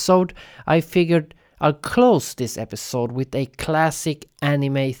this episode, I figured I'll close this episode with a classic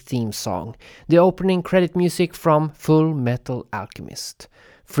anime theme song, the opening credit music from Full Metal Alchemist.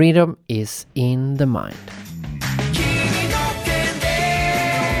 Freedom is in the mind.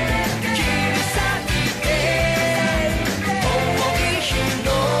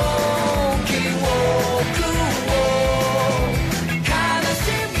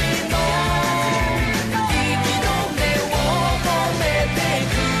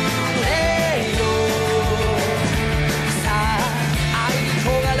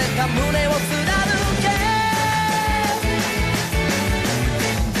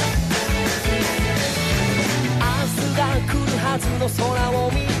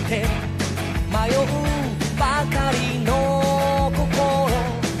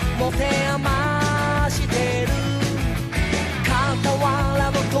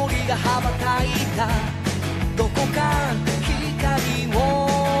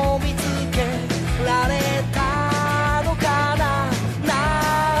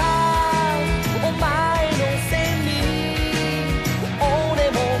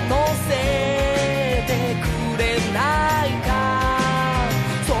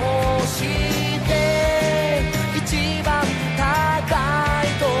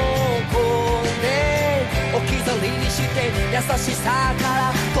優しさか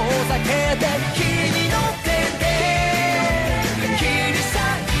ら遠ざけて君に乗って